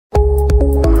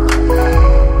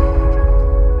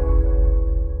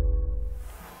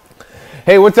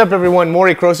Hey, what's up everyone?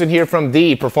 Morey Croson here from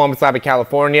the Performance Lab of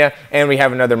California, and we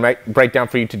have another breakdown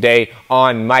for you today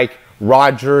on Mike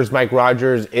Rodgers. Mike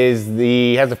Rodgers has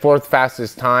the fourth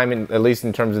fastest time, at least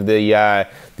in terms of the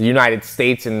United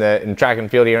States in track and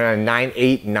field here, on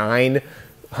 9.89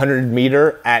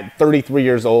 100-meter at 33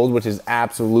 years old, which is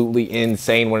absolutely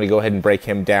insane. We're going to go ahead and break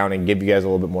him down and give you guys a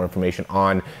little bit more information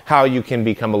on how you can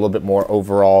become a little bit more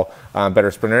overall better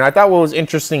sprinter. And I thought what was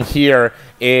interesting here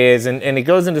is, and it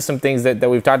goes into some things that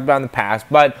we've talked about in the past,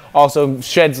 but also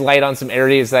sheds light on some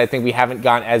areas that I think we haven't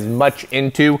gone as much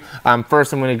into.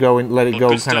 First, I'm going to go and let it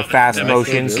go kind of fast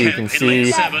motion so you can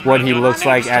see what he looks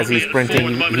like as he's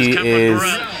sprinting. He is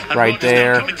right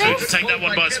there.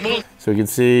 So you can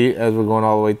see as we're going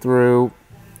all the way through.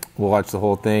 We'll watch the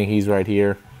whole thing. He's right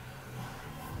here.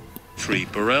 3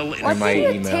 Burrell in my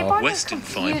email. Weston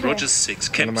 5, Rodgers 6,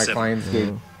 Kemp 7. Clients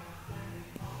did.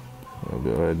 I'll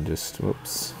go ahead and just,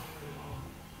 whoops.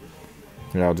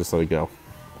 Yeah, I'll just let it go.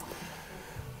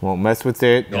 Won't mess with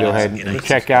it. Go ahead and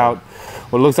check out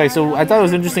what it looks like. So I thought it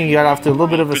was interesting. He got off to a little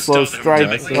bit of a slow start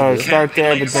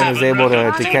there, but then was able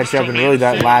to catch up. And really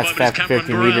that last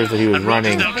 50 meters that he was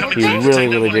running, he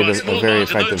really did a very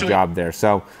effective job there.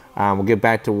 So we'll get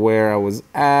back to where I was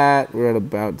at. We're at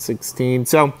about 16.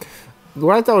 So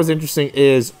what I thought was interesting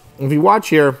is, if you watch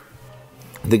here,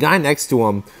 the guy next to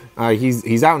him,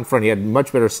 he's out in front. He had a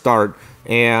much better start,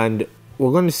 and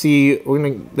we're going to see,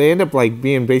 they end up like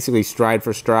being basically stride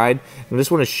for stride. And I just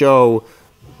want to show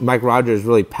Mike Rodgers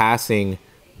really passing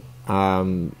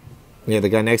the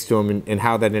guy next to him and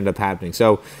how that ended up happening.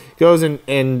 So he goes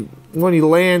and when he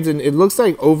lands, and it looks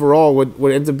like overall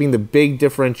what ends up being the big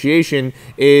differentiation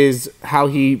is how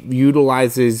he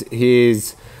utilizes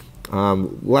his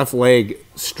left leg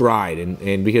stride.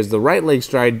 And because the right leg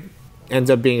stride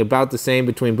ends up being about the same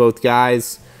between both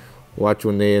guys. Watch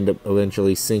when they end up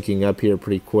eventually syncing up here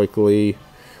pretty quickly.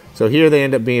 So here they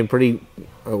end up being pretty,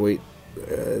 oh wait,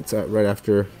 it's right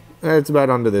after, it's about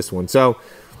onto this one. So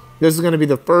this is going to be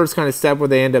the first kind of step where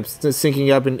they end up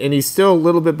syncing up, and he's still a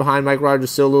little bit behind. Mike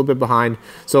Rodgers still a little bit behind.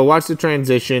 So watch the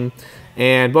transition,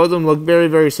 and both of them look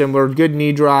very similar. Good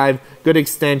knee drive, good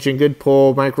extension, good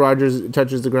pull. Mike Rodgers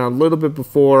touches the ground a little bit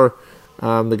before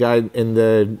the guy in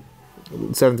the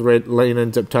 7th lane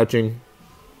ends up touching.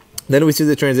 Then we see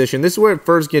the transition. This is where it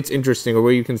first gets interesting, or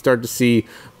where you can start to see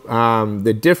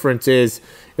the difference is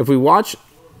if we watch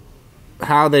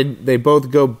how they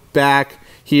both go back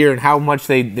here and how much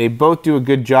they both do a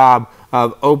good job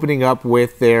of opening up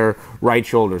with their right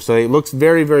shoulder. So it looks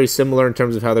very similar in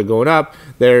terms of how they're going up.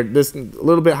 They're this a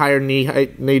little bit higher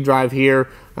knee drive here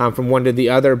from one to the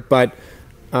other, but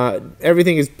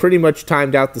everything is pretty much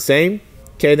timed out the same.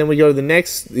 Okay, then we go to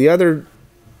the other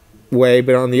way,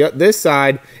 but on this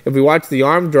side, if we watch the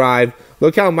arm drive,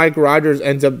 look how Mike Rodgers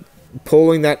ends up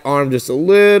pulling that arm just a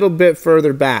little bit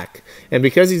further back. And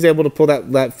because he's able to pull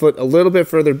that foot a little bit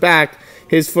further back,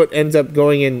 his foot ends up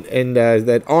going in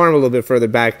that arm a little bit further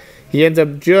back. He ends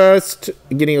up just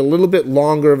getting a little bit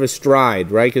longer of a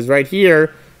stride, right? Because right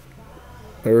here,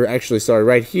 or actually, sorry,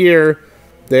 right here,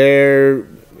 there,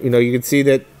 you can see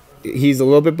that he's a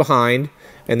little bit behind.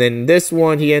 And then this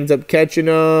one, he ends up catching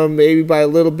him maybe by a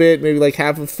little bit, maybe like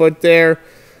half a foot there.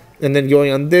 And then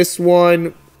going on this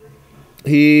one,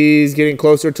 he's getting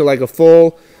closer to like a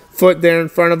full foot there in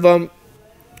front of him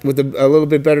with a little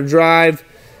bit better drive.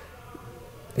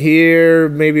 Here,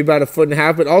 maybe about a foot and a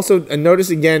half. But also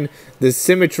notice again the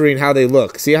symmetry in how they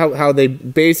look. See how they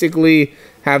basically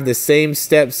have the same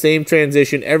step, same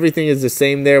transition. Everything is the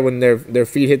same there when their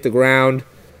feet hit the ground.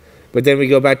 But then we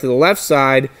go back to the left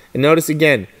side, and notice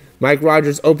again, Mike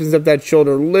Rodgers opens up that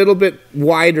shoulder a little bit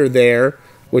wider there,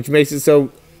 which makes it so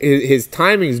his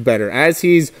timing is better. As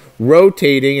he's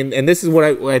rotating, and this is what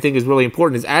I think is really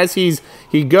important, is as he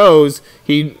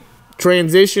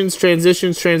transitions.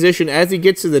 As he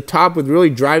gets to the top with really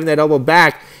driving that elbow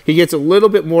back, he gets a little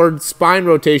bit more spine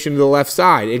rotation to the left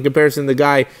side in comparison to the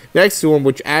guy next to him,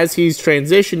 which as he's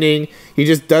transitioning, he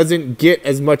just doesn't get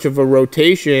as much of a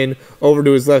rotation over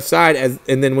to his left side.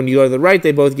 And then when you go to the right,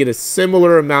 they both get a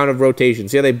similar amount of rotation.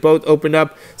 See how they both open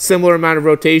up similar amount of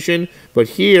rotation, but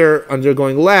here, under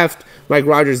going left, Mike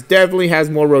Rodgers definitely has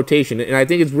more rotation. And I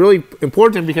think it's really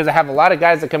important because I have a lot of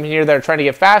guys that come in here that are trying to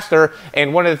get faster,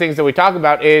 and one of the things that we talk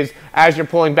about is as you're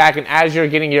pulling back and as you're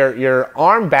getting your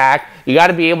arm back, you got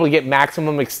to be able to get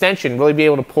maximum extension, really be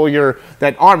able to pull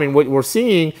that arm. And what we're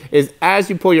seeing is as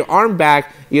you pull your arm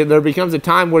back, there becomes a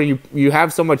time where you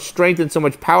have so much strength and so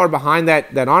much power behind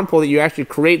that arm pull that you actually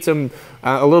create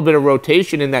a little bit of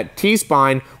rotation in that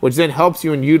T-spine, which then helps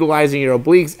you in utilizing your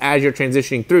obliques as you're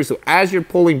transitioning through. So as you're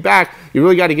pulling back, you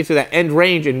really got to get to that end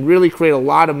range and really create a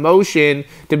lot of motion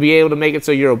to be able to make it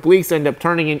so your obliques end up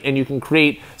turning and you can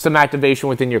create some activation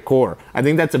within your core. I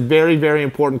think that's a very, very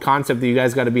important concept that you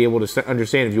guys got to be able to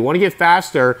understand. If you want to get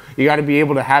faster, you got to be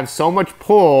able to have so much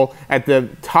pull at the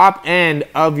top end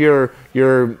of your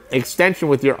extension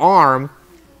with your arm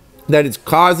that it's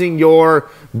causing your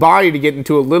body to get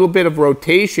into a little bit of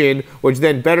rotation, which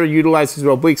then better utilizes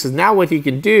your obliques. Because now what he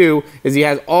can do is he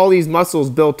has all these muscles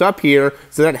built up here,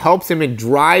 so that helps him in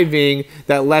driving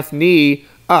that left knee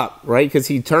up, right? Because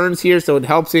he turns here, so it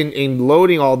helps in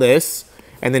loading all this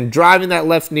and then driving that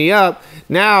left knee up.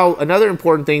 Now, another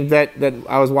important thing that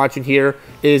I was watching here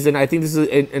is, and I think this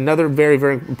is another very,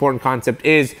 very important concept,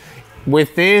 is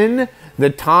within the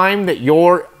time that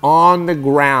you're on the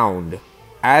ground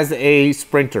as a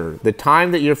sprinter, the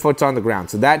time that your foot's on the ground,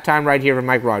 so that time right here for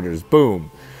Mike Rodgers, boom.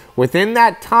 Within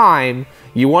that time,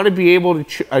 you want to be able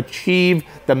to achieve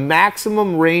the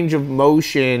maximum range of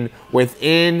motion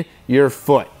within your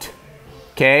foot.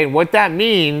 Okay, and what that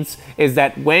means is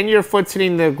that when your foot's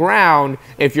hitting the ground,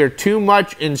 if you're too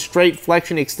much in straight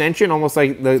flexion extension, almost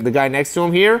like the guy next to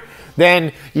him here,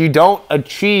 then you don't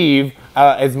achieve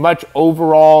as much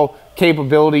overall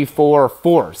capability for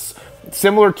force.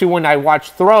 Similar to when I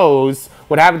watch throws,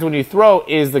 what happens when you throw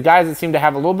is the guys that seem to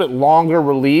have a little bit longer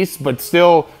release, but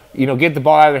still, get the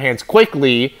ball out of their hands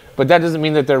quickly, but that doesn't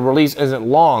mean that their release isn't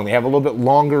long. They have a little bit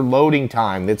longer loading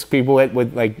time. That's people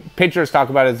with like pitchers talk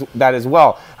about that as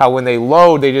well. How when they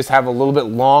load, they just have a little bit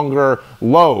longer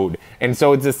load. And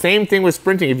so it's the same thing with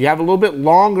sprinting. If you have a little bit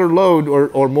longer load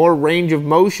or more range of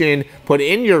motion put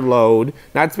in your load,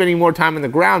 not spending more time on the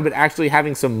ground, but actually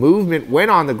having some movement when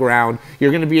on the ground,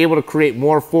 you're going to be able to create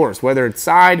more force, whether it's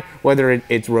side, whether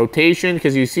it's rotation,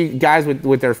 because you see guys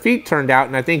with their feet turned out.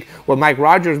 And I think what Mike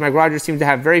Rodgers seems to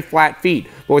have very flat feet.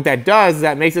 But what that does is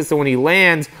that makes it so when he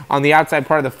lands on the outside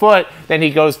part of the foot, then he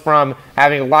goes from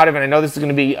having a lot of, and I know this is going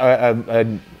to be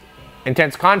a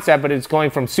intense concept, but it's going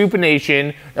from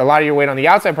supination, a lot of your weight on the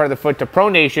outside part of the foot, to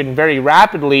pronation very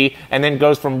rapidly, and then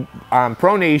goes from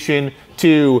pronation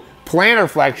to plantar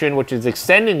flexion, which is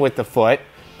extending with the foot.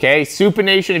 Okay,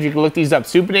 supination, if you can look these up,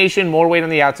 supination, more weight on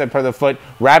the outside part of the foot,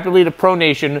 rapidly to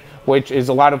pronation, which is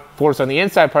a lot of force on the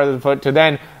inside part of the foot, to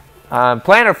then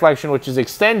plantar flexion, which is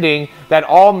extending. That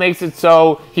all makes it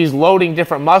so he's loading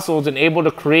different muscles and able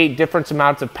to create different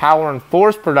amounts of power and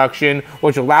force production,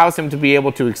 which allows him to be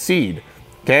able to exceed.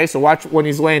 Okay, so watch when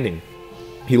he's landing.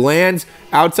 He lands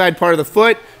outside part of the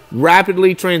foot,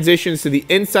 rapidly transitions to the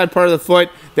inside part of the foot,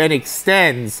 then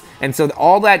extends. And so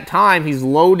all that time he's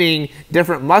loading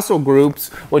different muscle groups,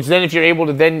 which then if you're able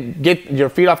to then get your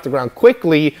feet off the ground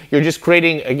quickly, you're just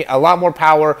creating a lot more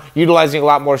power, utilizing a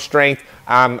lot more strength.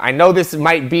 I know this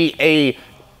might be a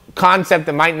concept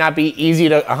that might not be easy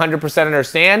to 100%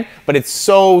 understand, but it's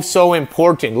so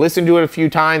important. Listen to it a few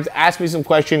times, ask me some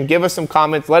questions, give us some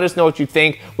comments, let us know what you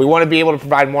think. We want to be able to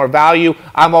provide more value.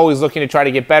 I'm always looking to try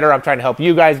to get better. I'm trying to help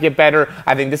you guys get better.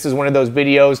 I think this is one of those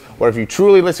videos where if you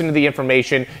truly listen to the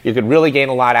information, you could really gain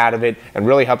a lot out of it and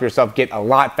really help yourself get a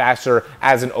lot faster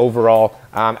as an overall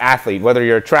athlete. Whether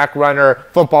you're a track runner,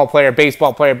 football player,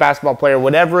 baseball player, basketball player,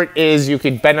 whatever it is, you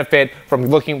can benefit from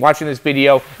watching this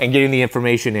video and getting the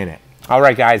information in it. All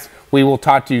right, guys, we will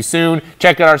talk to you soon.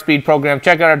 Check out our speed program.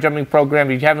 Check out our jumping program.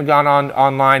 If you haven't gone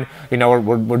online,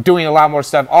 we're doing a lot more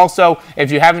stuff. Also, if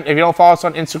you don't follow us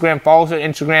on Instagram, follow us on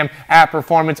Instagram at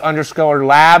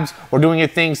performance_labs. We're doing a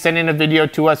thing. Send in a video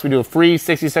to us. We do a free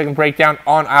 60-second breakdown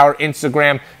on our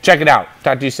Instagram. Check it out.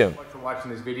 Talk to you soon.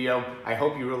 Watching this video. I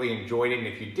hope you really enjoyed it, and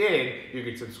if you did, you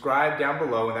can subscribe down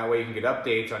below, and that way you can get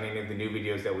updates on any of the new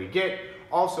videos that we get.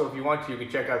 Also, if you want to, you can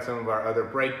check out some of our other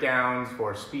breakdowns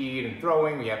for speed and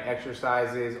throwing. We have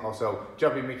exercises, also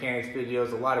jumping mechanics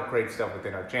videos, a lot of great stuff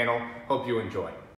within our channel. Hope you enjoy.